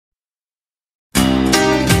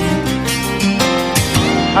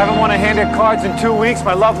haven't won a hand at cards in 2 weeks.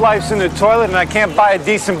 My love life's in the toilet, and I can't buy a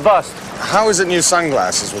decent bust. How is it new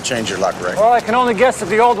sunglasses will change your luck, Ray? Well, I can only guess that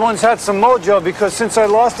the old ones had some mojo, because since I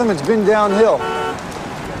lost them, it's been downhill.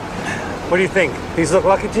 What do you think? These look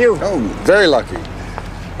lucky to you? Oh, very lucky.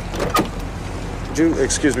 Would you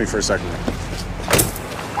excuse me for a second?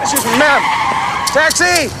 Excuse me, ma'am!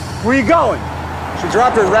 Taxi! Where you going? She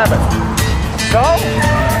dropped her rabbit. So?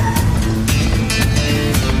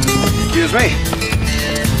 Excuse me.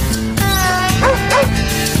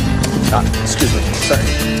 Excuse me. Sorry.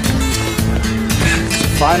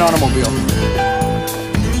 Fine automobile.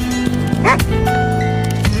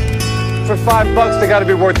 For $5, they gotta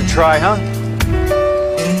be worth a try, huh?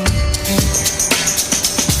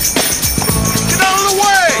 Get out of the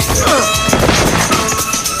way!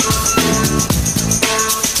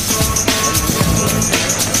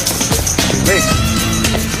 Wait.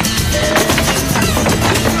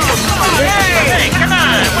 Hey, come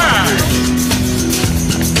on, come on.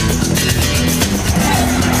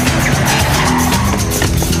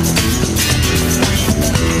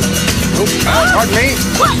 Pardon me?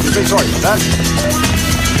 I'm very sorry about that.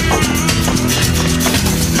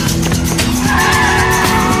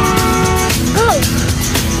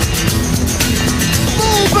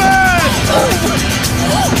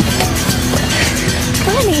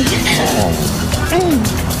 Bunny!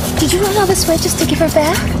 Did you run all this way just to give her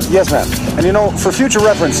back? Yes, ma'am. And you know, for future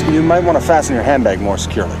reference, you might want to fasten your handbag more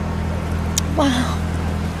securely. Wow.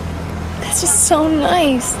 That's just so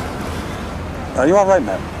nice. Are you all right,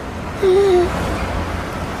 ma'am?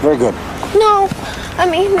 Very good. No, I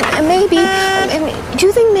mean, maybe. Do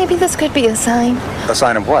you think maybe this could be a sign? A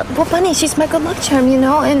sign of what? Well, Bunny, she's my good luck charm, you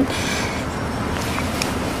know, and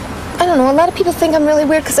I don't know, a lot of people think I'm really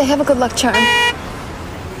weird because I have a good luck charm.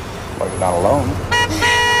 Well, you're not alone.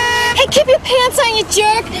 Hey, keep your pants on, you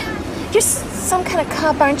jerk! You're some kind of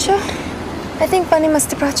cop, aren't you? I think Bunny must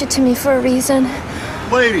have brought you to me for a reason.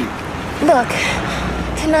 Lady. Look,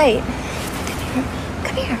 tonight,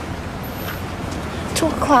 come here. 2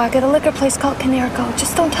 o'clock at a liquor place called Canerico.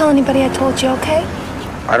 Just don't tell anybody I told you, okay?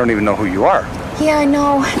 I don't even know who you are. Yeah, I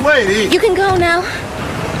know. Lady! You can go now.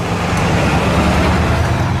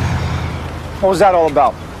 What was that all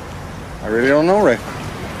about? I really don't know, Ray.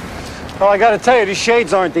 Well, I gotta tell you, these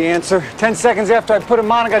shades aren't the answer. 10 seconds after I put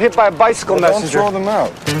them on, I got hit by a bicycle messenger. Don't throw them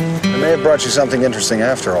out. They may have brought you something interesting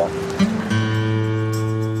after all.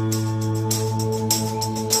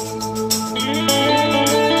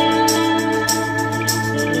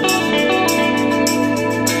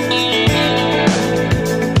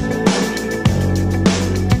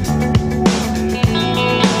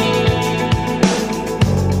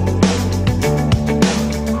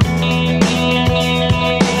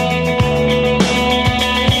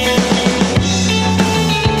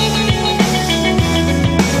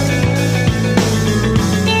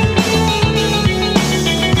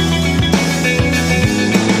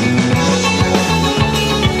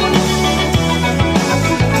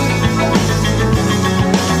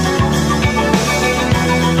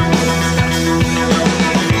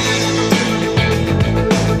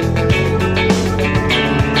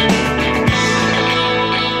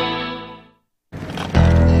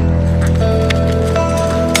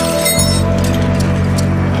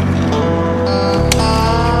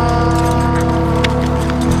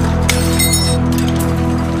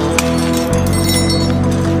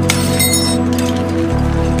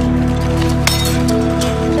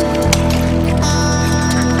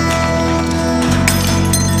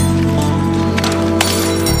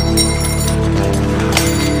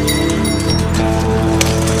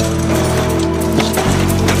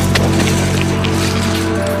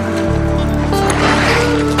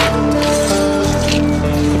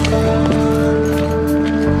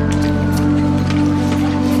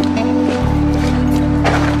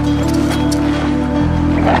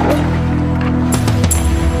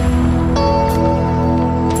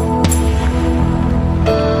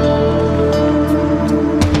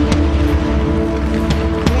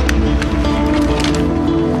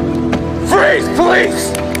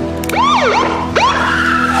 Police!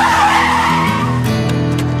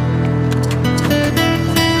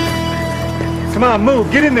 Come on,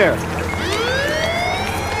 move. Get in there.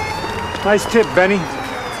 Nice tip, Benny.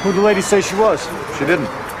 Who'd the lady say she was? She didn't.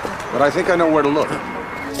 But I think I know where to look.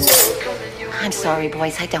 I'm sorry,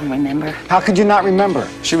 boys. I don't remember. How could you not remember?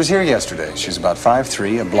 She was here yesterday. She's about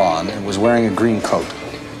 5'3", a blonde, and was wearing a green coat.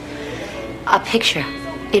 A picture.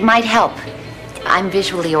 It might help. I'm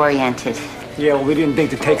visually oriented. Yeah, well, we didn't think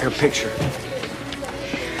to take her picture.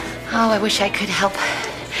 Oh, I wish I could help.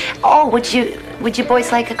 Oh, would you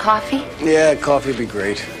boys like a coffee? Yeah, coffee'd be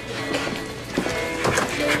great.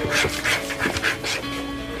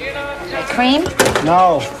 cream?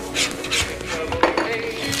 No.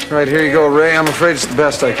 Right, here you go, Ray. I'm afraid it's the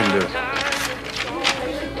best I can do.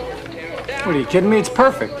 What, are you kidding me? It's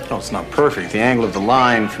perfect. No, it's not perfect. The angle of the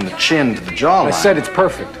line from the chin to the jawline. I said it's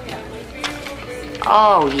perfect.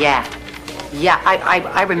 Oh, yeah. Yeah,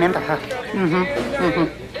 I remember her.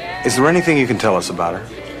 Is there anything you can tell us about her?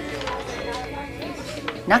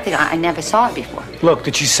 Nothing. I never saw her before. Look,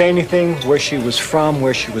 did she say anything? Where she was from,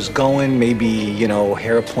 where she was going? Maybe, you know,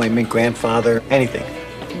 hair appointment, grandfather, anything?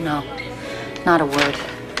 No, not a word.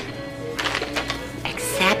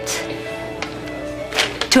 Except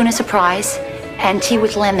tuna surprise and tea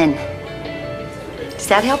with lemon. Does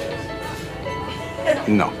that help?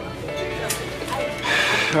 No.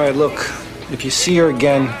 All right, look, if you see her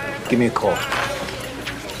again, give me a call.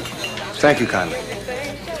 Thank you kindly.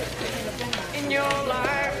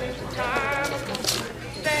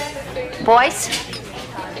 Boys,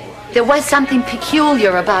 there was something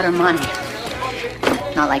peculiar about her money.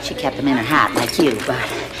 Not like she kept them in her hat like you, but...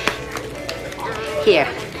 Here.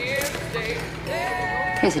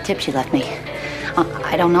 Here's a tip she left me.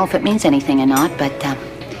 I don't know if it means anything or not, but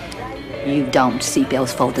you don't see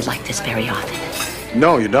bills folded like this very often.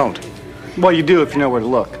 No, you don't. Well, you do if you know where to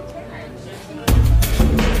look.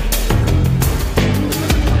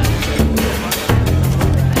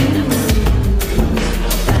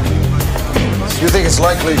 You think it's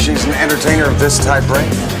likely she's an entertainer of this type, Ray?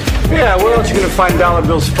 Yeah, where else are you gonna find dollar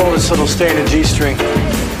bills folded so they'll stay in a G-string?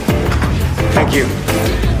 Thank you.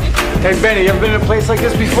 Hey, Benny, you ever been in a place like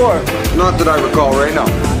this before? Not that I recall, Ray, no.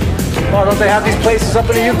 Well, don't they have these places up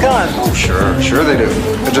in the Yukon? Oh, sure they do.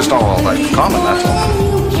 They're just all that common, that's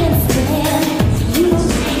all.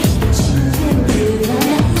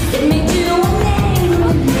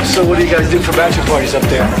 So what do you guys do for bachelor parties up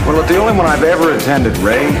there? Well, look, the only one I've ever attended,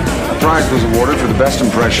 Ray, a prize was awarded for the best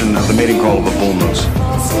impression of the mating call of a bull moose.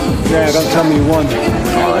 Yeah, don't tell me you won.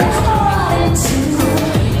 All right.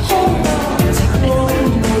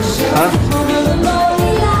 Huh?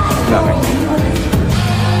 Nothing.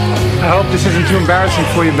 I hope this isn't too embarrassing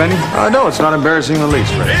for you, Benny. No, it's not embarrassing in the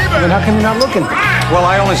least, Ray. Then how come you're not looking? Well,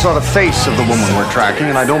 I only saw the face of the woman we're tracking,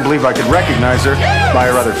 and I don't believe I could recognize her by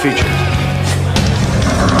her other features.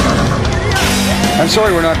 I'm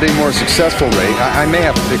sorry we're not being more successful, Ray. I may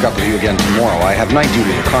have to pick up with you again tomorrow. I have night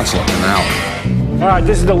duty at the consulate in an hour. All right,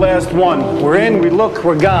 this is the last one. We're in, we look,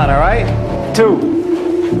 we're gone, all right?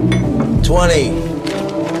 2. 20.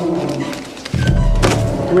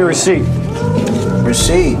 Give me a receipt.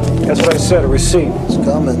 Receipt. That's what I said, a receipt. It's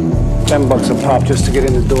coming. $10 a pop just to get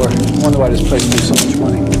in the door. Wonder why this place makes so much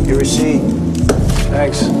money. Your receipt.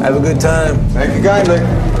 Thanks. Have a good time. Thank you kindly.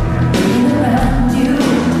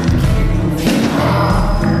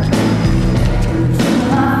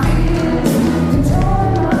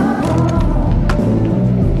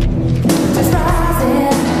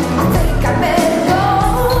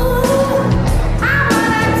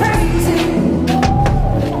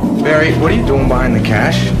 Barry, what are you doing behind the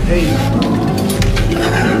cash? Hey.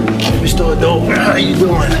 Mr. Adult, how you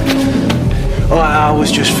doing? Oh, I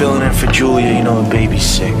was just filling in for Julia. You know, the baby's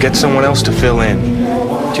sick. Get someone else to fill in.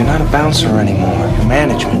 You're not a bouncer anymore. You're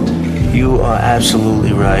management. You are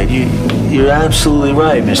absolutely right. You're absolutely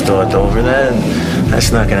right, Mr. Ordover.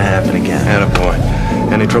 That's not gonna happen again. Attaboy.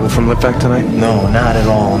 Any trouble from Lipback tonight? No, not at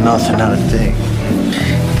all. Nothing, not a thing.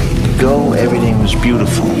 Go, everything was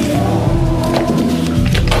beautiful.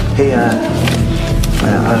 Hey,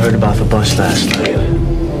 I heard about the bus last night.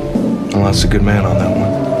 Well, that's a good man on that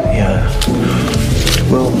one. Yeah.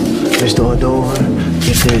 Well, Mr. Ordover,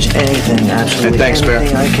 if there's anything, absolutely Hey, thanks, Bear.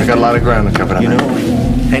 anything I can got a do, lot of ground to cover on you that.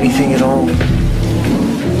 know, anything at all.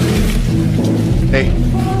 Hey.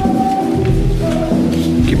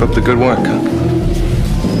 Keep up the good work, huh?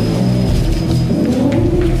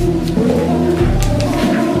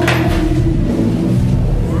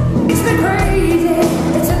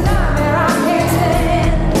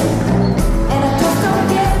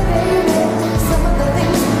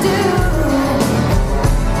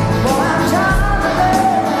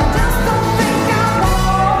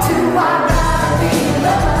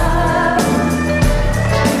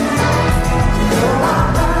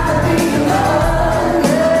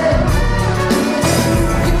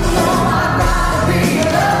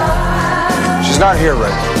 Not here, Ray.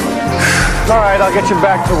 All right, I'll get you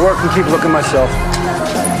back to work and keep looking myself.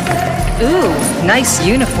 Ooh, nice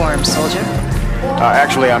uniform, soldier.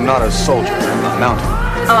 Actually, I'm not a soldier. I'm a mountain.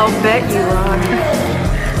 I'll bet you are.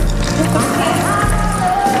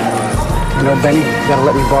 You know, Benny, you gotta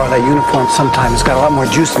let me borrow that uniform sometime. It's got a lot more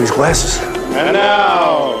juice than these glasses. And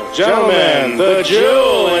now, gentlemen, the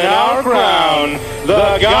jewel in our crown,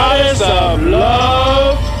 the goddess of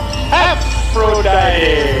love, F.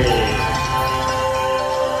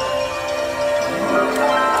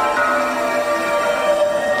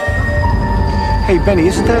 Hey, Benny,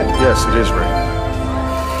 isn't that? Yes, it is, Ray.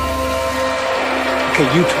 Okay,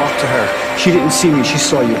 you talk to her. She didn't see me. She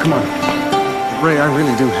saw you. Come on. Ray, I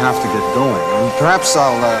really do have to get going. And perhaps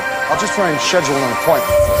I'll just try and schedule an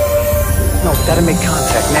appointment. No, gotta make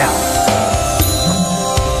contact now.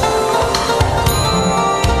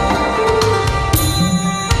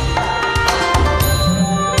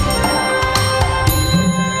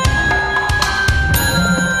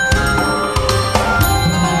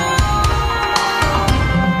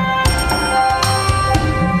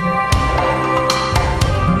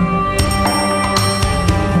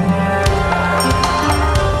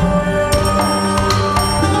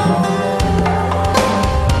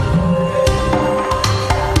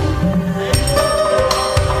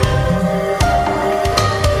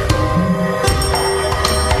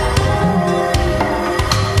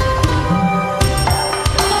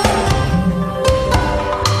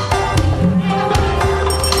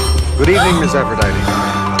 Good evening, Miss Aphrodite.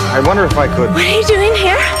 I wonder if I could... What are you doing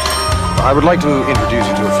here? I would like to introduce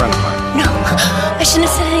you to a friend of mine. No, I shouldn't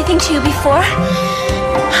have said anything to you before.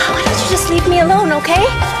 Why don't you just leave me alone, okay?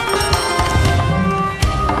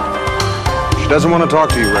 She doesn't want to talk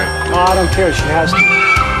to you, Ray. No, I don't care. She has to.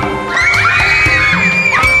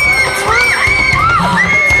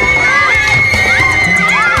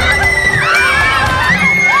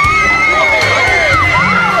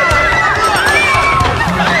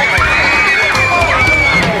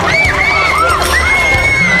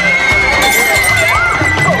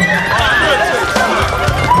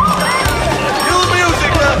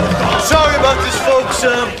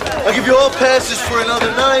 I'll give you all passes for another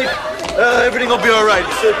night. Everything will be all right.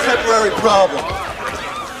 It's a temporary problem.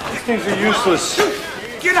 These things are useless.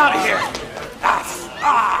 Get out of here!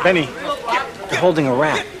 Benny, you're holding a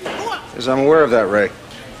rat. Yes, I'm aware of that, Ray.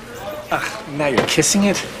 Now you're kissing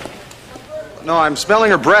it? No, I'm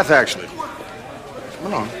smelling her breath, actually.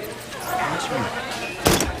 Come on.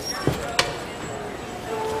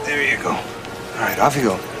 There you go. All right, off you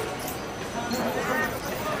go.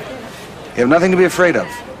 You have nothing to be afraid of.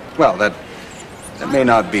 Well, that may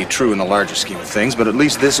not be true in the larger scheme of things, but at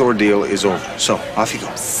least this ordeal is over. So, off you go.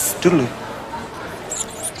 Toodaloo.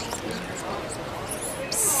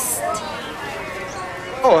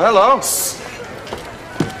 Oh, hello.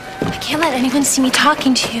 I can't let anyone see me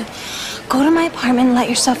talking to you. Go to my apartment and let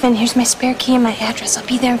yourself in. Here's my spare key and my address. I'll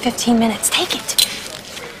be there in 15 minutes. Take it.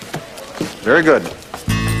 Very good.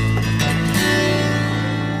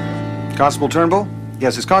 Constable Turnbull?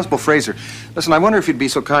 Yes, it's Constable Fraser. Listen, I wonder if you'd be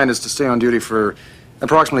so kind as to stay on duty for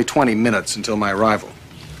approximately 20 minutes until my arrival.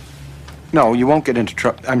 No, you won't get into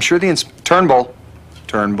trouble. I'm sure the Turnbull.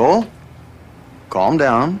 Turnbull? Calm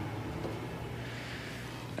down.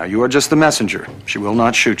 Now, you are just the messenger. She will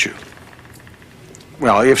not shoot you.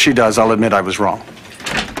 Well, if she does, I'll admit I was wrong.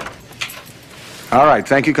 All right,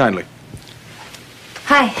 thank you kindly.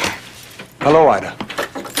 Hi. Hello, Ida.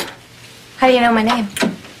 How do you know my name?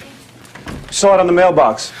 Saw it on the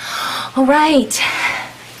mailbox. Oh, right.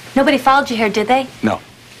 Nobody followed you here, did they? No.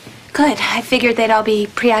 Good. I figured they'd all be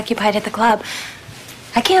preoccupied at the club.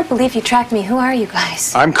 I can't believe you tracked me. Who are you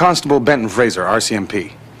guys? I'm Constable Benton Fraser,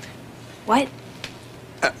 RCMP. What?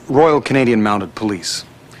 Royal Canadian Mounted Police.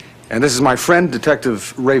 And this is my friend,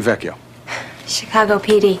 Detective Ray Vecchio. Chicago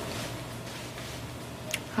PD.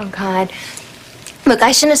 Oh, God. Look,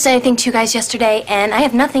 I shouldn't have said anything to you guys yesterday, and I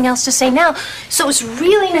have nothing else to say now. So it was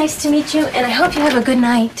really nice to meet you, and I hope you have a good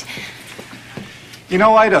night. You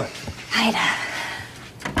know, Ida, Ida.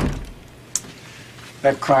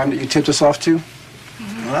 that crime that you tipped us off to,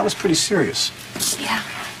 well, that was pretty serious. Yeah.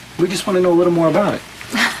 We just want to know a little more about it.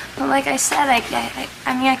 Well, like I said,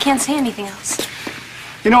 I mean, I can't say anything else.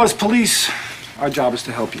 You know, as police, our job is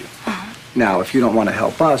to help you. Now, if you don't want to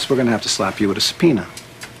help us, we're going to have to slap you with a subpoena.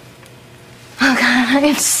 Oh, God, I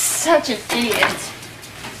am such an idiot.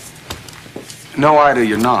 No, Ida,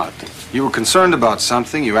 you're not. You were concerned about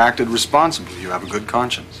something. You acted responsibly. You have a good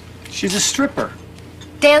conscience. She's a stripper.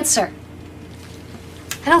 Dancer.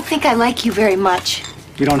 I don't think I like you very much.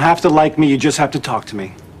 You don't have to like me, you just have to talk to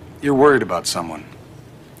me. You're worried about someone.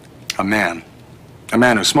 A man. A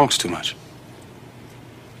man who smokes too much.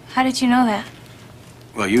 How did you know that?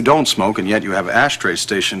 Well, you don't smoke, and yet you have ashtrays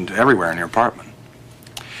stationed everywhere in your apartment.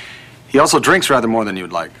 He also drinks rather more than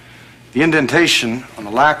you'd like. The indentation on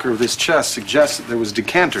the lacquer of this chest suggests that there was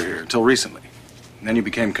decanter here until recently. And then you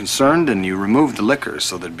became concerned and you removed the liquor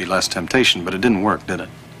so there'd be less temptation, but it didn't work, did it?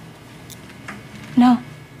 No.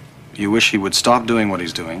 You wish he would stop doing what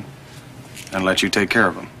he's doing and let you take care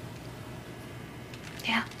of him.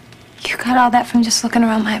 Yeah. You got all that from just looking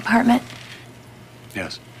around my apartment?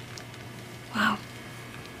 Yes. Wow.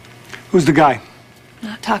 Who's the guy?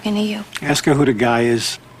 talking to you. Ask her who the guy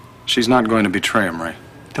is. She's not going to betray him, Ray.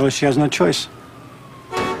 Tell her she has no choice.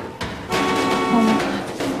 Oh my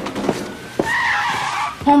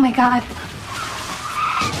God. Oh my God.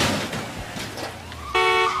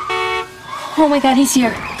 Oh my God, he's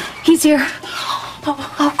here. He's here.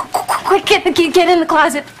 Quick, get in the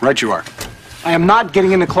closet. Right you are. I am not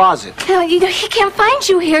getting in the closet. He can't find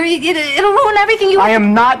you here. It'll ruin everything you... I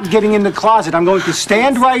am not getting in the closet. I'm going to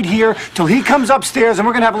stand right here till he comes upstairs and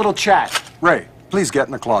we're going to have a little chat. Ray, please get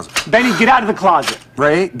in the closet. Benny, get out of the closet.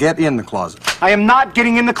 Ray, get in the closet. I am not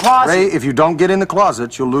getting in the closet. Ray, if you don't get in the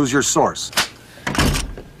closet, you'll lose your source.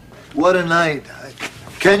 What a night.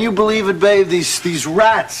 Can you believe it, babe? These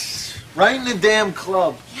rats right in the damn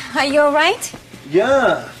club. Are you all right?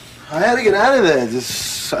 Yeah. I had to get out of there.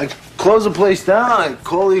 I close the place down. I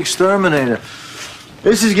call the exterminator.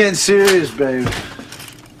 This is getting serious, babe.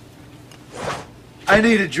 I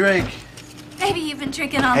need a drink. Maybe you've been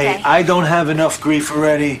drinking all Hey, day. I don't have enough grief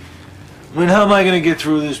already. I mean, how am I gonna get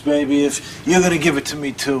through this, baby, if you're gonna give it to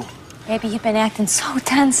me, too? Baby, you've been acting so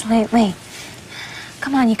tense lately.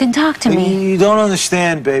 Come on, you can talk to me. You don't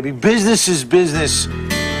understand, baby. Business is business.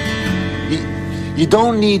 You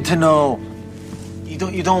don't need to know. You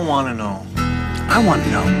don't want to know. I want to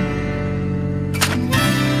know.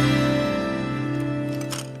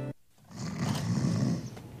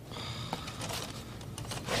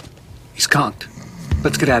 He's conked.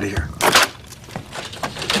 Let's get out of here.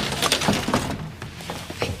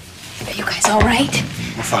 Are you guys all right?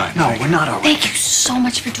 We're fine. No, we're not all right. Thank you so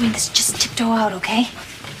much for doing this. Just tiptoe out, okay?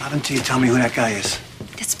 Not until you tell me who that guy is.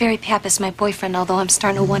 That's Barry Pappas, my boyfriend, although I'm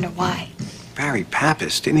starting to wonder why. Barry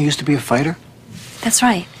Pappas? Didn't he used to be a fighter? That's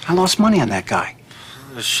right. I lost money on that guy.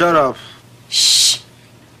 Shut up. Shh.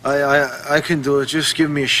 I can do it. Just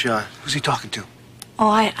give me a shot. Who's he talking to? Oh,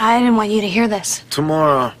 I didn't want you to hear this.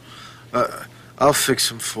 Tomorrow, I'll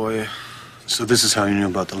fix him for you. So this is how you knew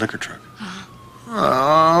about the liquor truck?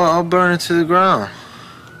 I'll burn it to the ground.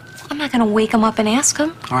 I'm not gonna wake him up and ask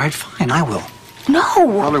him. All right, fine, I will. No.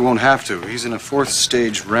 Probably won't have to. He's in a 4th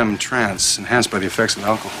stage REM trance, enhanced by the effects of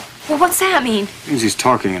alcohol. Well, what's that mean? Means he's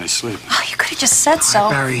talking in his sleep. Oh, you could have just said so.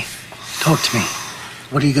 Barry, talk to me.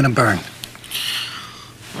 What are you gonna burn?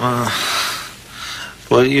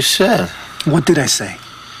 What you said. What did I say?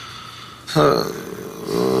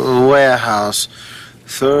 Warehouse.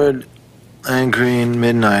 3rd and Green,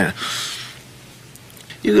 midnight.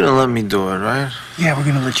 You're gonna let me do it, right? Yeah, we're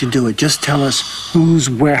gonna let you do it. Just tell us whose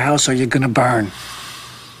warehouse are you gonna burn?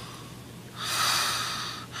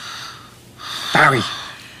 Barry.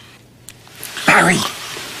 Barry.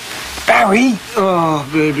 Barry. Oh,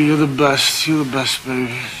 baby, you're the best. You're the best,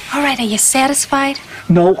 baby. All right, are you satisfied?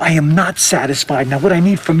 No, I am not satisfied. Now, what I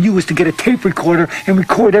need from you is to get a tape recorder and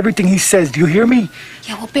record everything he says. Do you hear me?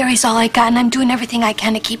 Yeah, well, Barry's all I got, and I'm doing everything I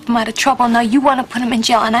can to keep him out of trouble. Now, you want to put him in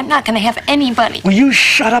jail, and I'm not going to have anybody. Will you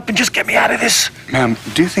shut up and just get me out of this? Ma'am,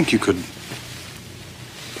 do you think you could...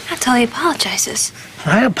 Not till he apologizes.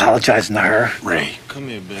 I apologize to her. Ray. Come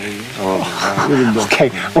here, baby.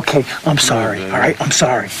 Okay, I'm sorry, all right? I'm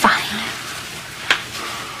sorry. Fine.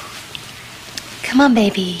 Come on,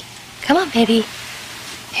 baby. Come on, baby.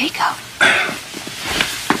 Here you go.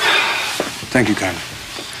 Thank you, kindly.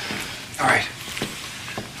 All right.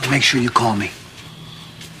 I'll make sure you call me.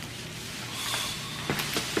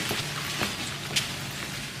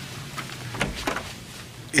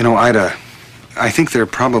 You know, Ida, I think there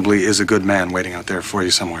probably is a good man waiting out there for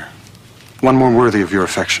you somewhere. One more worthy of your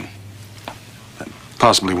affection.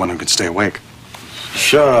 Possibly one who could stay awake.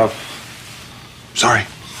 Shut up. Sorry.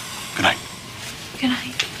 Good night. Good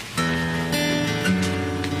night.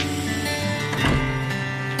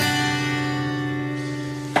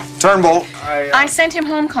 Turnbull. I sent him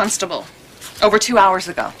home, Constable, over 2 hours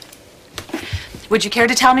ago. Would you care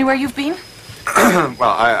to tell me where you've been? Well,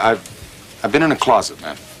 I've been in a closet,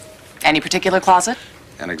 ma'am. Any particular closet?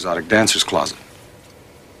 An exotic dancer's closet.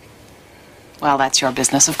 Well, that's your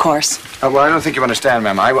business, of course. Well, I don't think you understand,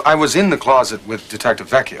 ma'am. I was in the closet with Detective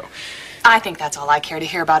Vecchio. I think that's all I care to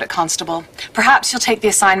hear about it, Constable. Perhaps you'll take the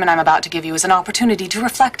assignment I'm about to give you as an opportunity to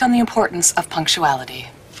reflect on the importance of punctuality.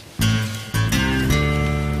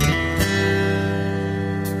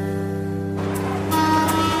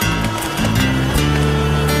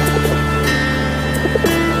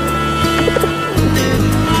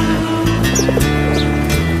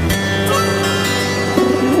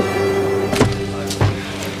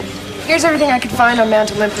 Here's everything I could find on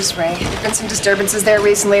Mount Olympus, Ray. There've been some disturbances there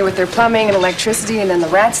recently with their plumbing and electricity and then the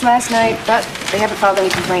rats last night, but they haven't filed any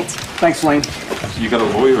complaints. Thanks, Lane. You got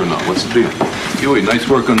a lawyer or not? What's the deal? Huey, nice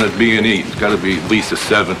work on that B&E. It's got to be at least a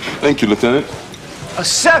 7. Thank you, Lieutenant. A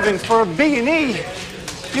 7 for a B&E?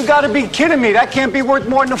 You gotta be kidding me. That can't be worth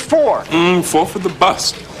more than a 4. 4 for the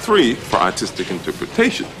bust, 3 for artistic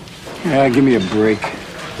interpretation. Yeah, give me a break.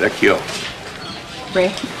 Vecchio. Ray?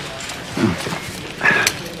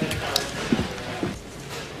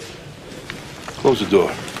 Close the door.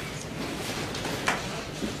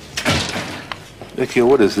 Vecchio,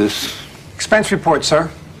 what is this? Expense report, sir.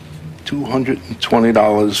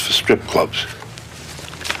 $220 for strip clubs.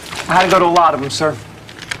 I had to go to a lot of them, sir.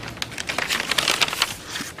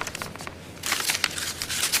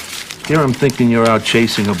 Here I'm thinking you're out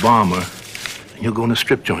chasing a bomber, and you're going to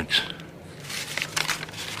strip joints.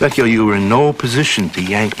 Vecchio, you were in no position to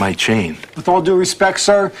yank my chain. With all due respect,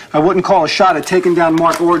 sir, I wouldn't call a shot at taking down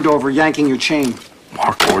Mark Ordover yanking your chain.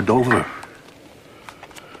 Mark Ordover?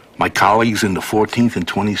 My colleagues in the 14th and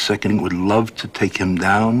 22nd would love to take him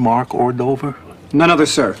down, Mark Ordover? None other,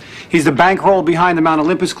 sir. He's the bankroll behind the Mount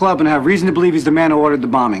Olympus Club, and I have reason to believe he's the man who ordered the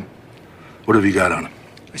bombing. What have you got on him?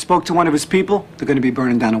 I spoke to one of his people. They're going to be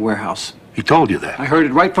burning down a warehouse. He told you that? I heard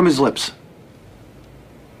it right from his lips.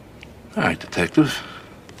 All right, detective.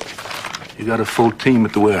 You got a full team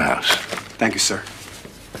at the warehouse. Thank you, sir.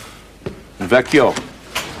 Vecchio.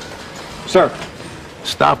 Sir.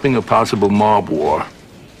 Stopping a possible mob war.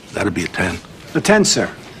 That'd be a 10. A 10, sir.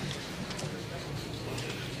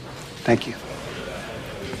 Thank you.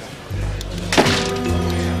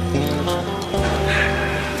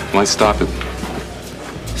 Why stop it?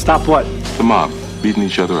 Stop what? The mob, beating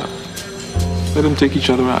each other up. Let them take each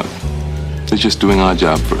other out. They're just doing our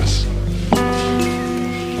job for us.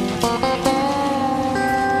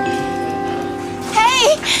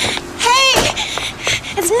 Hey! Hey!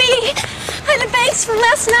 It's me! I'm the Banks from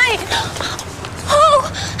last night.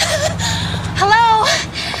 Oh! Hello?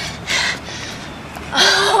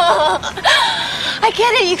 Oh, I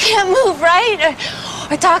get it. You can't move, right?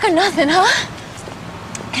 Or talk or nothing, huh?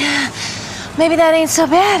 Maybe that ain't so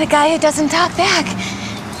bad, a guy who doesn't talk back.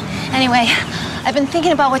 Anyway, I've been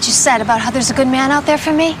thinking about what you said, about how there's a good man out there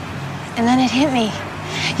for me. And then it hit me.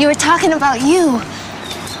 You were talking about you.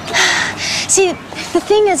 See, the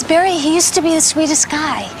thing is, Barry, he used to be the sweetest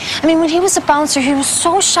guy. I mean, when he was a bouncer, he was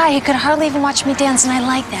so shy, he could hardly even watch me dance, and I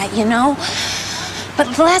like that, you know?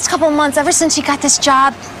 But the last couple of months, ever since he got this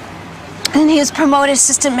job, and he was promoted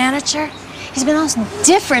assistant manager, he's been all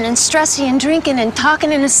different and stressy and drinking and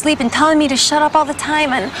talking in his sleep and telling me to shut up all the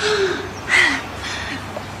time, and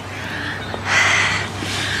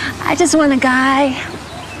I just want a guy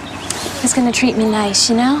who's gonna treat me nice,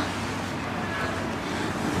 you know?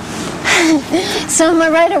 So am I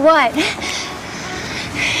right or what?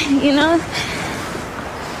 You know?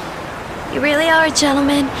 You really are a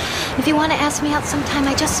gentleman. If you want to ask me out sometime,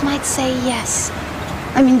 I just might say yes.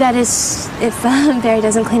 I mean, that is, if Barry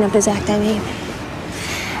doesn't clean up his act, I mean.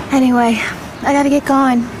 Anyway, I gotta get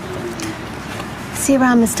going. See you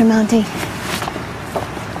around, Mr. Mounty.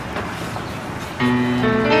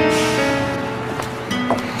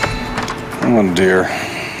 Oh, dear.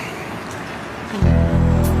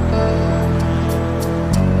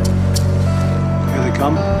 Here they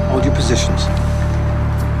come. Hold your positions.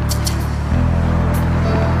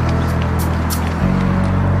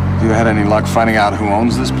 You had any luck finding out who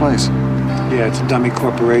owns this place? Yeah, it's a dummy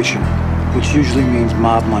corporation, which usually means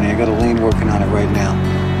mob money. I got a lane working on it right now.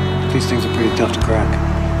 These things are pretty tough to crack.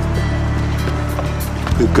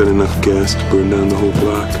 They've got enough gas to burn down the whole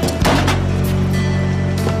block.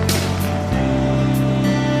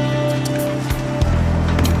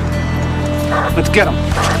 Let's get them.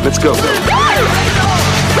 Let's go.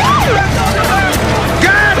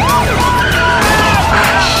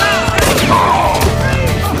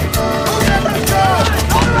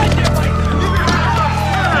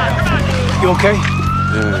 You okay?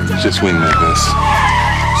 Yeah, just wing like this.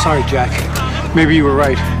 Sorry, Jack. Maybe you were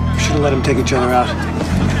right. We should have let them take each other out.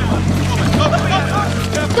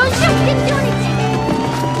 Don't shoot! Didn't do anything!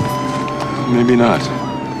 Maybe not.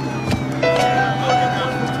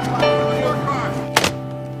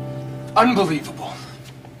 Unbelievable.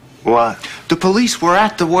 What? The police were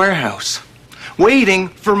at the warehouse, waiting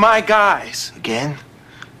for my guys. Again?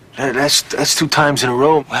 That's 2 times in a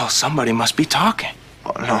row. Well, somebody must be talking.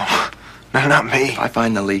 Oh, no. No, not me. If I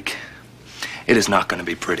find the leak, it is not going to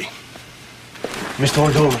be pretty. Mr.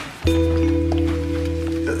 Ordover,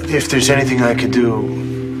 if there's anything I could do,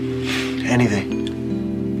 anything.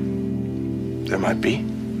 There might be.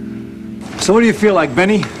 So what do you feel like,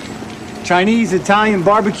 Benny? Chinese, Italian,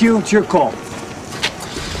 barbecue? It's your call.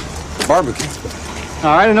 Barbecue.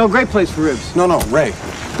 All right, I know a great place for ribs. No, Ray.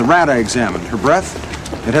 The rat I examined, her breath,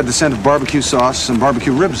 it had the scent of barbecue sauce and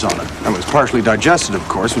barbecue ribs on it. It was partially digested, of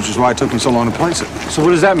course, which is why it took me so long to place it. So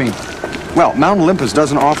what does that mean? Well, Mount Olympus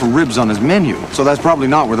doesn't offer ribs on his menu, so that's probably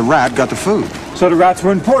not where the rat got the food. So the rats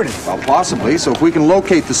were imported? Well, possibly. So if we can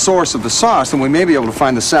locate the source of the sauce, then we may be able to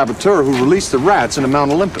find the saboteur who released the rats into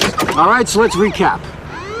Mount Olympus. All right, so let's recap.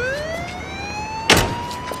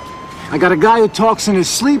 I got a guy who talks in his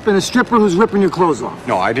sleep and a stripper who's ripping your clothes off.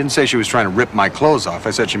 No, I didn't say she was trying to rip my clothes off.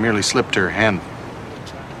 I said she merely slipped her hand.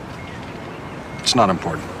 It's not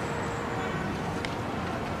important.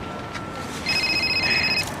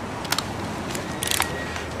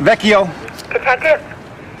 Vecchio. Detective,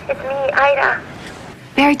 it's me, Ida.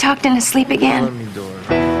 Barry talked in his sleep again.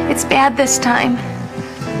 It's bad this time.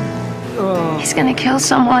 He's gonna kill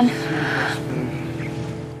someone.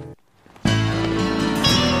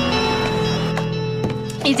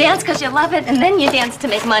 You dance because you love it, and then you dance to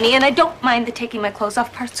make money, and I don't mind the taking my clothes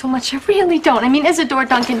off part so much. I really don't. I mean, Isadora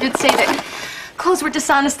Duncan did say that clothes were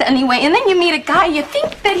dishonest anyway, and then you meet a guy, you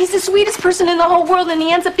think that he's the sweetest person in the whole world, and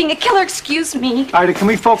he ends up being a killer. Excuse me. Ida, can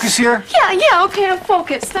we focus here? Yeah, okay, I'm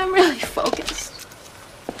focused. I'm really focused.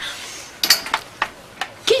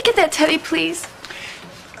 Can you get that teddy, please?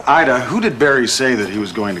 Ida, who did Barry say that he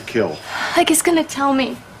was going to kill? Like he's gonna tell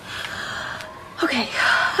me. Okay,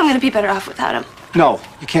 I'm gonna be better off without him. No,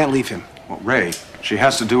 you can't leave him. Well, Ray, she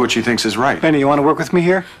has to do what she thinks is right. Benny, you want to work with me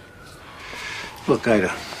here? Look,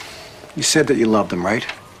 Ida, you said that you loved him, right?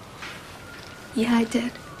 Yeah, I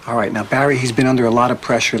did. All right, now, Barry, he's been under a lot of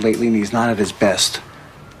pressure lately, and he's not at his best.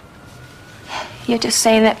 You're just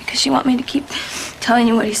saying that because you want me to keep telling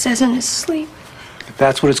you what he says in his sleep. If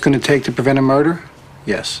that's what it's going to take to prevent a murder,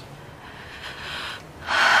 yes.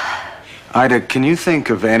 Ida, can you think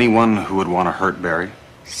of anyone who would want to hurt Barry?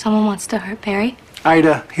 Someone wants to hurt Barry?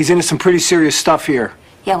 Ida, he's into some pretty serious stuff here.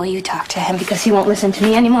 Yeah, well, you talk to him because he won't listen to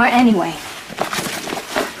me anymore anyway.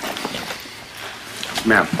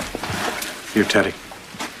 Ma'am, you're Teddy.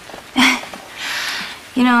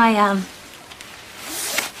 You know,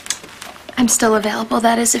 I'm still available.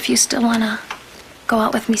 That is, if you still want to go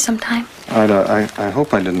out with me sometime. Ida, I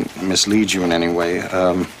hope I didn't mislead you in any way.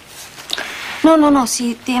 No.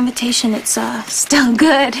 See, the invitation, it's still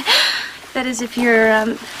good. That is, if you're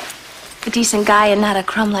a decent guy and not a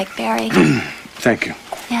crumb like Barry. Thank you.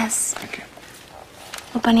 Yes. Thank you.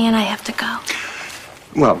 Well, Bunny and I have to go.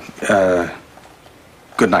 Well,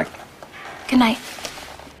 good night. Good night.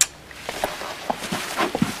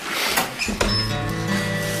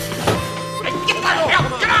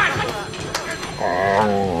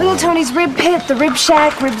 Little Tony's Rib Pit, the Rib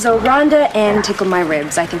Shack, Ribs O'Ronda, and Tickle My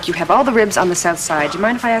Ribs. I think you have all the ribs on the south side. Do you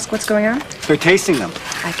mind if I ask what's going on? They're tasting them.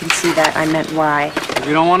 I can see that. I meant why. If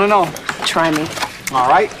you don't want to know. Try me. All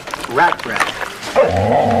right, rat bread.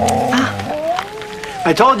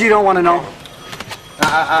 I told you you don't want to know.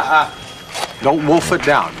 Don't wolf it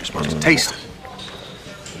down. You're supposed to taste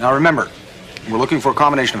it. Now remember, we're looking for a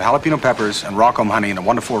combination of jalapeno peppers and rockholm honey in a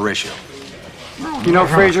 1-to-4 ratio. You know,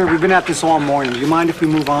 Fraser, we've been at this all morning. Do you mind if we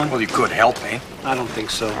move on? Well, you could help me. I don't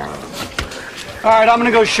think so. All right, I'm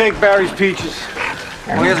gonna go shake Barry's peaches.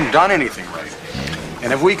 Well, he hasn't done anything right.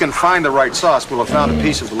 And if we can find the right sauce, we'll have found a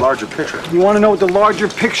piece of the larger picture. You want to know what the larger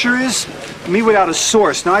picture is? Me without a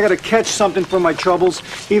source. Now I gotta catch something for my troubles,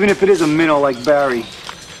 even if it is a minnow like Barry.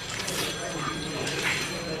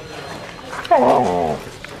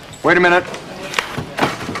 Wait a minute.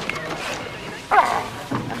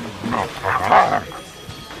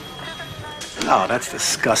 Oh, that's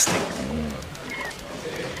disgusting.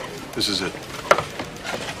 This is it.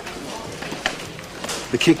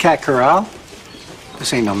 The Kit Kat Corral?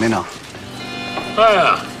 This ain't no minnow.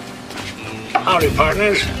 Ah, howdy,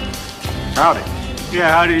 partners. Howdy.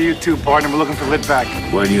 Yeah, howdy to you too, partner. We're looking for Litvack.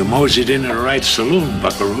 When you moseyed into the right saloon,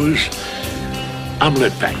 buckaroos. I'm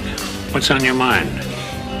Litvack. What's on your mind?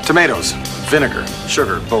 Tomatoes, vinegar,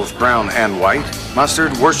 sugar, both brown and white,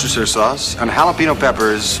 mustard, Worcestershire sauce, and jalapeno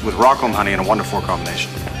peppers with rockholm honey in a 1-to-4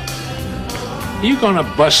 combination. You gonna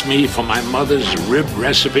bust me for my mother's rib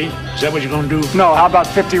recipe? Is that what you're gonna do? No, how about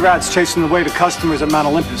 50 rats chasing away the customers at Mount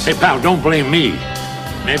Olympus? Hey, pal, don't blame me.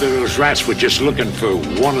 Maybe those rats were just looking for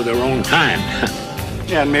one of their own kind.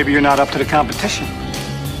 Yeah, and maybe you're not up to the competition.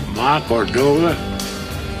 Mark Cordova?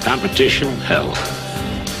 Competition? Hell.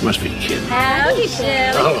 You must be kidding. Howdy,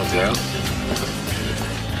 Shirley. Hello, girl.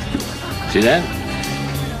 See that?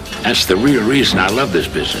 That's the real reason I love this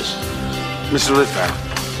business. Mr. Litvack,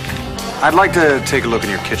 I'd like to take a look in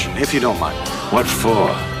your kitchen, if you don't mind. What for?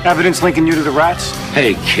 Evidence linking you to the rats?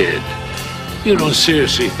 Hey, kid. You don't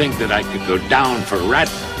seriously think that I could go down for rat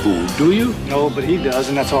food, do you? No, but he does,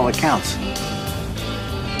 and that's all that counts.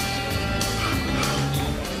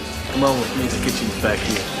 Come on with me, the kitchen's back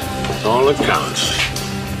here. All that counts.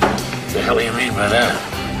 What the hell do you mean by that?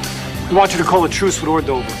 He wants you to call a truce with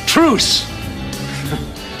Ordover. Truce?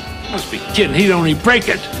 Must be kidding. He'd only break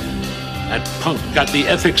it. That punk got the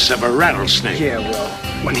ethics of a rattlesnake. Yeah, well,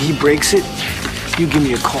 when he breaks it, you give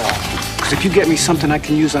me a call. Because if you get me something I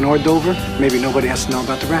can use on Ordover, maybe nobody has to know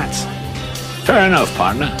about the rats. Fair enough,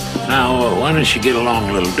 partner. Now, why don't you get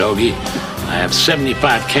along, little doggy? I have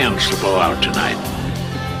 75 candles to blow out tonight.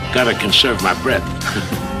 Gotta conserve my breath.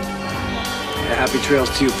 Yeah, happy trails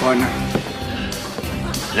to you, partner.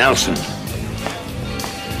 Nelson.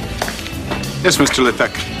 Yes, Mr.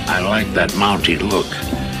 Litvak. I like that Mountie look.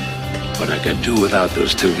 But I could do without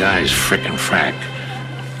those two guys frickin' frack.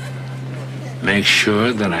 Make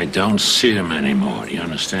sure that I don't see them anymore. You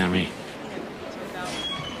understand me?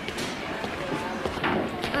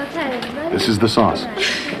 This is the sauce.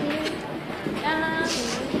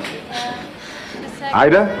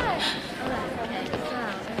 Ida?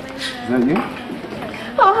 Is that you?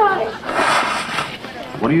 Oh, hi.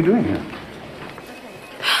 What are you doing here?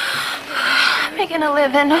 Making a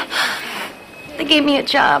living. They gave me a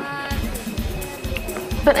job.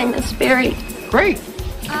 But I miss Barry. Great.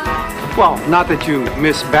 Well, not that you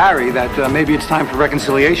miss Barry, that maybe it's time for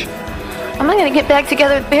reconciliation. I'm not gonna get back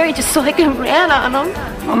together with Barry just so I can rat on him.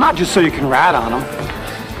 Well, not just so you can rat on him.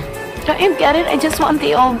 Don't you get it? I just want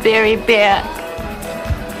the old Barry back.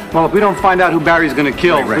 Well, if we don't find out who Barry's gonna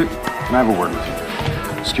kill... Ray, can I have a word with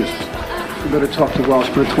you? Excuse me. You better talk to Welsh,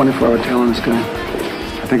 put a 24-hour tail on this guy.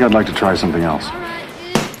 I think I'd like to try something else.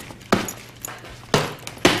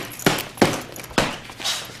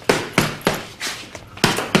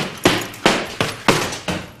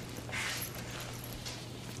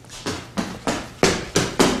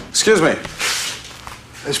 Excuse me.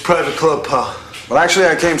 It's private club, pal. Well, actually,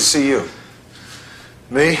 I came to see you.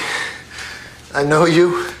 Me? I know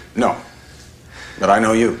you? No. But I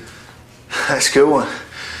know you. That's a good one.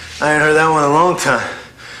 I ain't heard that one in a long time.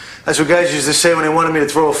 That's what guys used to say when they wanted me to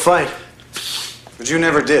throw a fight. But you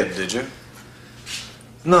never did you?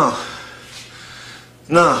 No.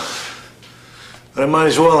 No. But I might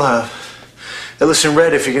as well have. Hey, listen,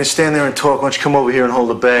 Red, if you're gonna stand there and talk, why don't you come over here and hold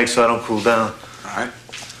the bag so I don't cool down? All right.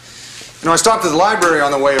 You know, I stopped at the library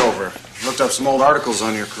on the way over. Looked up some old articles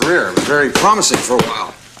on your career. It was very promising for a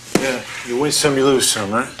while. Yeah, you win some, you lose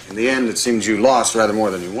some, right? In the end, it seems you lost rather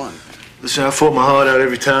more than you won. Listen, I fought my heart out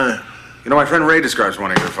every time. You know, my friend Ray describes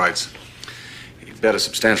one of your fights. He bet a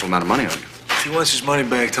substantial amount of money on you. If he wants his money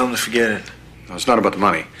back, tell him to forget it. No, it's not about the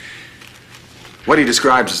money. What he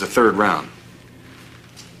describes is the third round.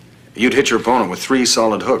 You'd hit your opponent with 3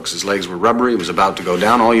 solid hooks. His legs were rubbery, he was about to go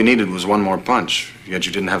down. All you needed was one more punch. Yet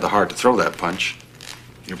you didn't have the heart to throw that punch.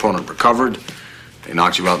 Your opponent recovered. They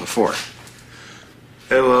knocked you out in the 4th.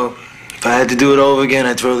 Hey, well, if I had to do it over again,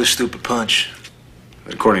 I'd throw this stupid punch.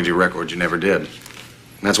 But according to your record, you never did. And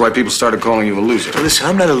that's why people started calling you a loser. Hey, listen,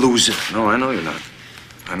 I'm not a loser. No, I know you're not.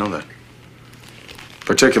 I know that.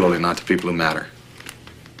 Particularly not to people who matter.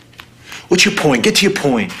 What's your point? Get to your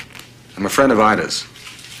point. I'm a friend of Ida's.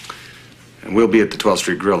 And we'll be at the 12th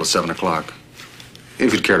Street Grill at 7 o'clock.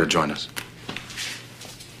 If you'd care to join us.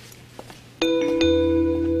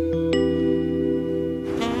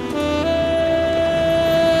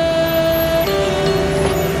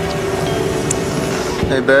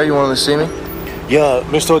 Hey, Barry, you wanted to see me? Yeah,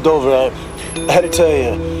 Mr. Ordover, I had to tell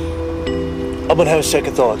you, I'm gonna have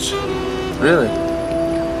second thoughts. Really?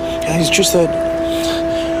 Yeah, it's just that,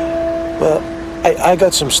 well, I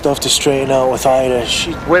got some stuff to straighten out with Ida.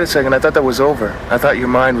 Wait a second, I thought that was over. I thought your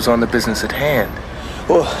mind was on the business at hand.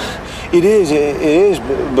 Well, it is,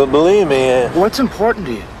 but believe me... What's important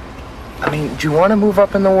to you? I mean, do you want to move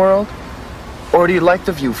up in the world? Or do you like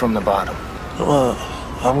the view from the bottom? Well,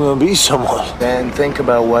 I'm gonna be someone. Then think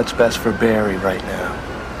about what's best for Barry right now.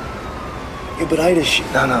 Yeah, but Ida,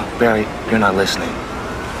 No, Barry, you're not listening.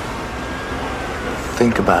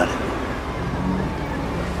 Think about it.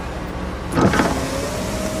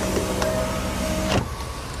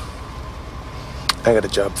 I got a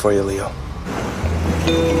job for you, Leo.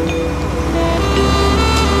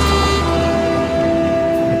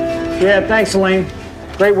 Yeah, thanks, Elaine.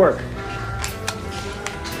 Great work.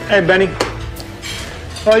 Hey, Benny.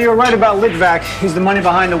 Well, you were right about Litvak. He's the money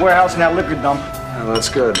behind the warehouse and that liquor dump. Oh, that's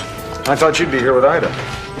good. I thought you'd be here with Ida.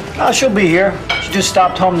 Oh, she'll be here. She just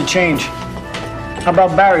stopped home to change. How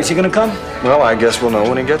about Barry? Is he gonna come? Well, I guess we'll know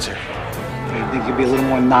when he gets here. You think he'll be a little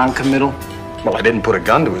more non-committal? Well, I didn't put a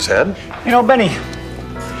gun to his head. You know, Benny,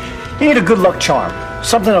 you need a good luck charm.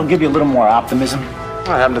 Something that'll give you a little more optimism.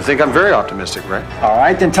 I happen to think I'm very optimistic, Ray. All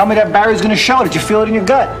right, then tell me that Barry's gonna show. Did you feel it in your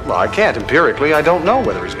gut? Well, I can't. Empirically, I don't know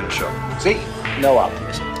whether he's gonna show. See? No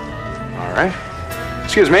optimism. All right.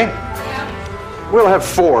 Excuse me. We'll have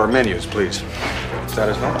 4 menus, please. Is that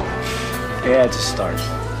his number? Yeah, it's a start.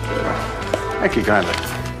 Thank you kindly.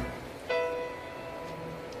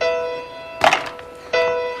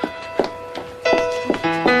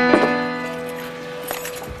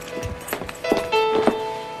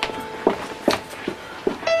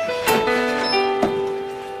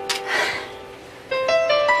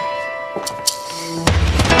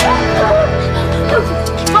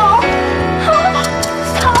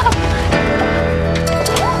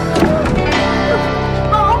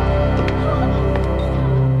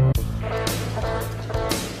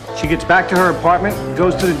 She gets back to her apartment,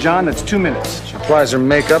 goes to the John, that's 2 minutes. She applies her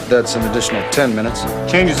makeup, that's an additional 10 minutes.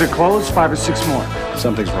 Changes her clothes, 5 or 6 more.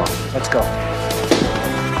 Something's wrong. Let's go.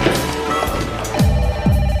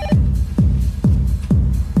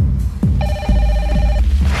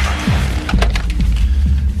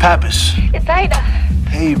 Pappas. It's Ida.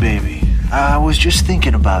 Hey, baby. I was just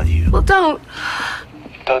thinking about you. Well, don't.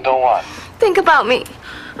 Don't what? Think about me.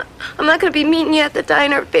 I'm not gonna be meeting you at the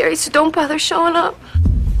diner, Barry, so don't bother showing up.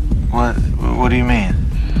 What do you mean?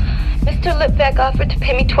 Mr. Lipvack offered to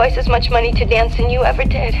pay me twice as much money to dance than you ever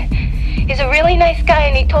did. He's a really nice guy,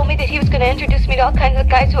 and he told me that he was gonna introduce me to all kinds of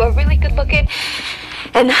guys who are really good looking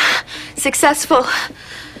and successful.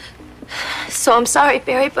 So I'm sorry,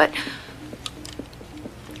 Barry, but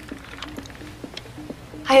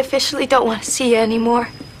I officially don't want to see you anymore.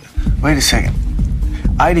 Wait a second.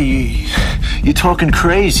 Ida, you're talking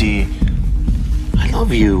crazy. I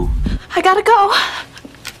love you. I gotta go.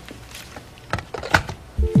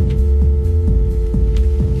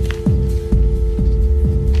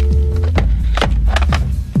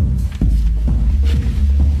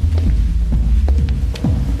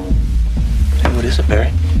 Hey, what is it,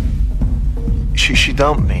 Barry? She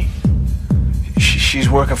dumped me. She's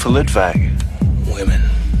working for Litvak. Women.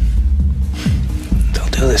 They'll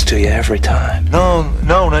do this to you every time. No,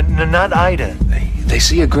 not Ida. They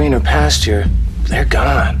see a greener pasture, they're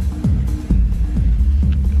gone.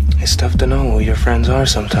 It's tough to know who your friends are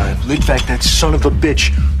sometimes. Litvak, that son of a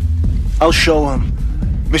bitch. I'll show him.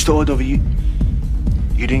 Mr. Ordover, you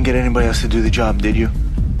didn't get anybody else to do the job, did you?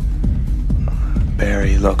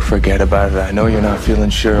 Barry, look, forget about it. I know you're not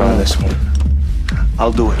feeling sure on this one.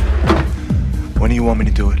 I'll do it. When do you want me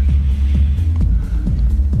to do it?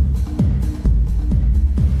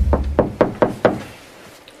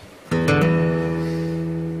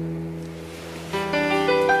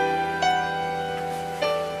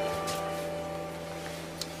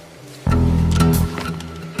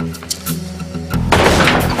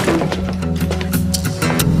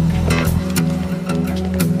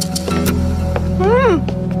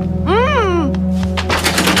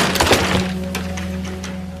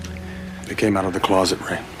 They came out of the closet,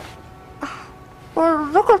 Ray. Well,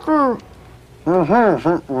 look at you. Oh,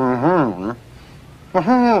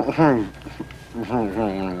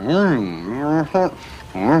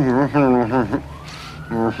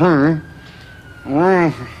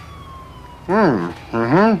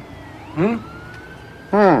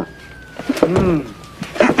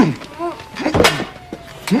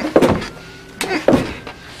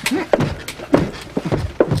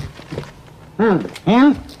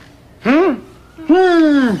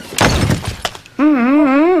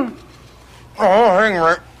 hang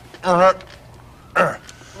right.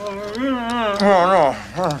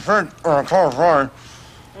 No, call fine.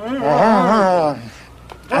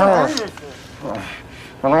 The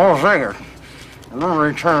whole thing. No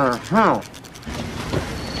return.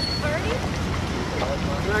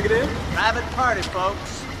 Negative. Private party,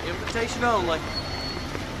 folks. Invitation only.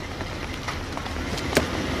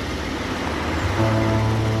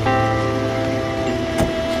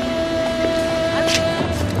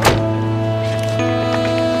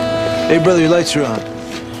 Hey, brother, your lights are on.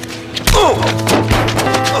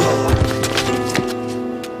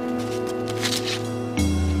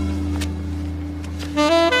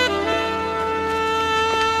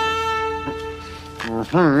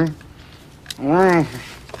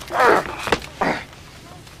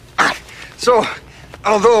 So,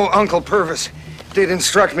 although Uncle Purvis did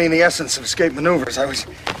instruct me in the essence of escape maneuvers, I was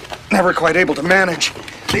never quite able to manage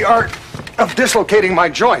the art of dislocating my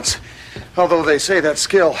joints. Although they say that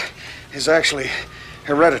skill is actually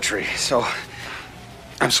hereditary, so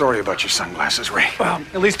I'm sorry about your sunglasses, Ray. Well,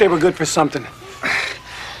 at least they were good for something.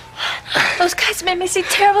 Those guys made me say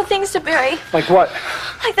terrible things to Barry. Like what?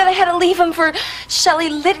 Like that I had to leave him for Shelley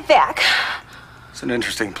Litvak. It's an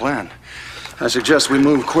interesting plan. I suggest we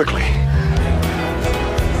move quickly.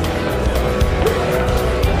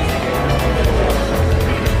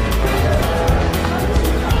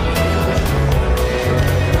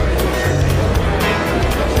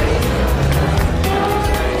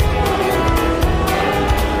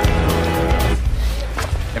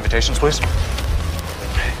 Invitations, please.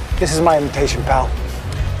 This is my invitation, pal.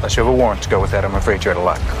 Unless you have a warrant to go with that, I'm afraid you're out of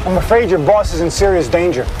luck. I'm afraid your boss is in serious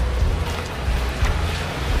danger.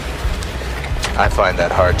 I find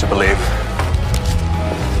that hard to believe.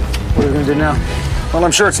 What are we gonna do now? Well,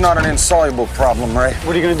 I'm sure it's not an insoluble problem, Ray.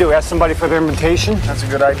 What are you gonna do, ask somebody for their invitation? That's a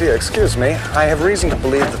good idea. Excuse me. I have reason to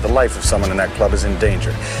believe that the life of someone in that club is in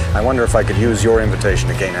danger. I wonder if I could use your invitation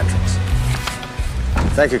to gain entrance.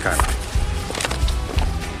 Thank you kindly.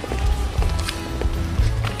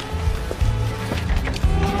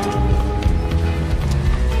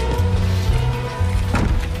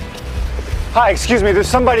 Hi, excuse me, there's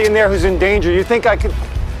somebody in there who's in danger. You think I could...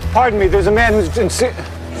 Pardon me, there's a man who's in...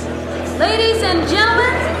 Ladies and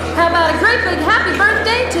gentlemen, how about a great big happy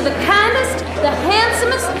birthday to the kindest, the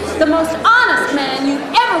handsomest, the most honest man you'd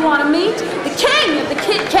ever want to meet, the king of the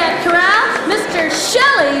Kit Kat Corral, Mr.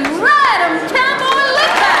 Shelley Rydam Cowboy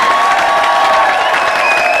Lickback.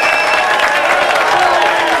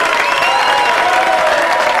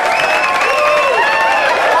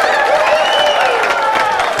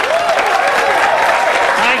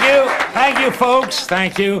 Thank you, folks.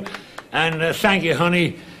 Thank you. And thank you,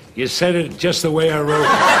 honey. You said it just the way I wrote it.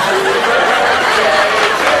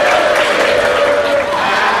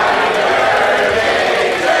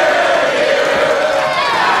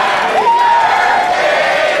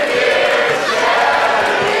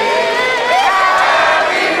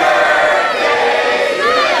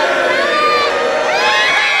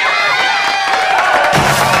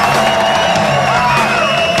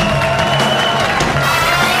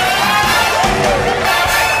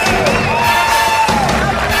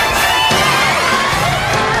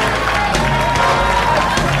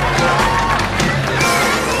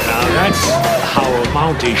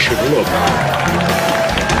 Mountie should look.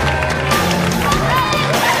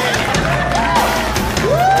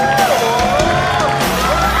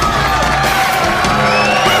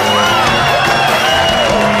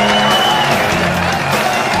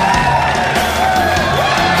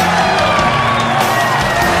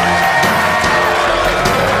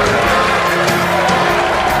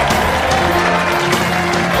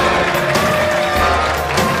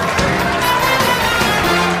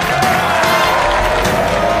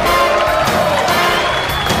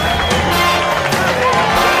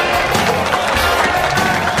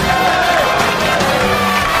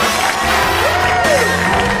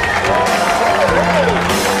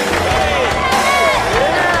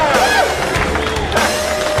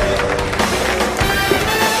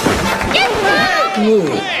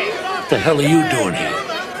 What the hell are you doing here?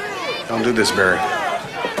 Don't do this, Barry.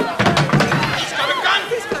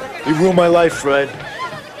 He ruined my life, Fred.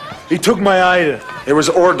 He took my Ida. It was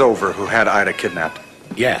Ordover who had Ida kidnapped.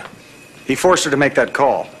 Yeah. He forced her to make that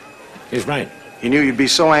call. He's right. He knew you'd be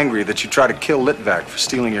so angry that you'd try to kill Litvak for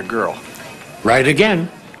stealing your girl. Right again.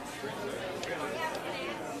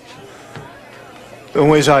 Then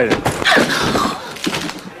where's Ida?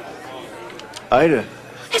 Ida?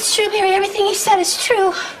 It's true, Barry. Everything you said is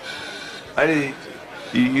true. Ida,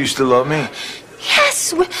 you used to love me?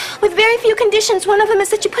 Yes, with very few conditions. One of them is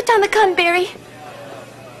that you put down the gun, Barry.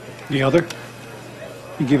 The other?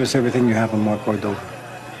 You give us everything you have and more, Cordova.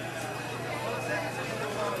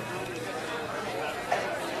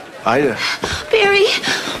 Ida. Barry.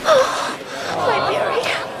 Oh, my Barry.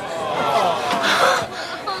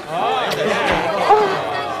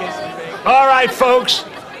 All right, folks.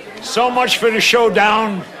 So much for the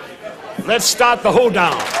showdown. Let's start the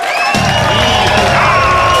hoedown.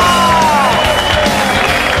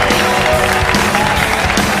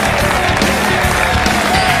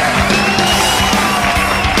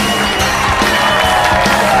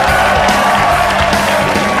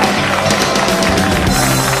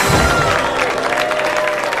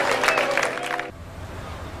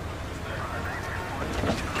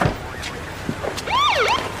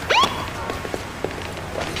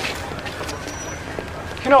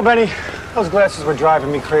 You know, Benny, those glasses were driving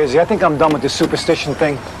me crazy. I think I'm done with this superstition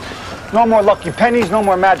thing. No more lucky pennies, no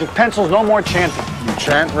more magic pencils, no more chanting. You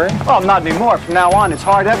chant, Ray? Well, not anymore. From now on, it's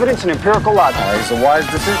hard evidence and empirical logic. It's a wise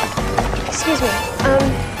decision. Excuse me.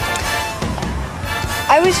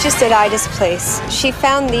 I was just at Ida's place. She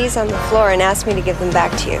found these on the floor and asked me to give them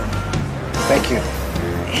back to you. Thank you.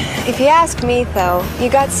 If you ask me, though, you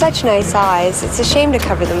got such nice eyes, it's a shame to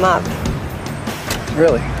cover them up.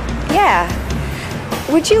 Really? Yeah.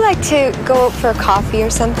 Would you like to go out for a coffee or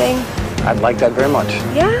something? I'd like that very much.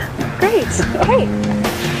 Yeah? Great. Great.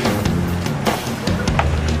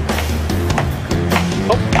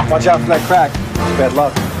 Oh, watch out for that crack. Bad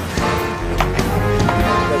luck.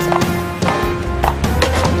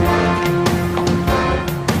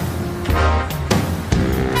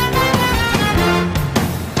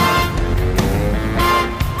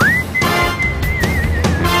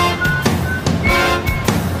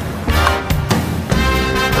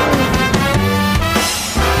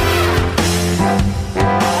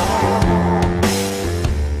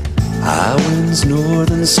 wind's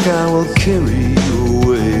northern sky will carry you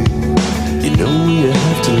away. You know you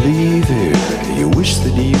have to leave here, you wish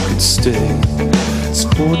that you could stay. There's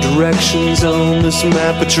 4 directions on this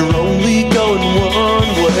map, but you're only going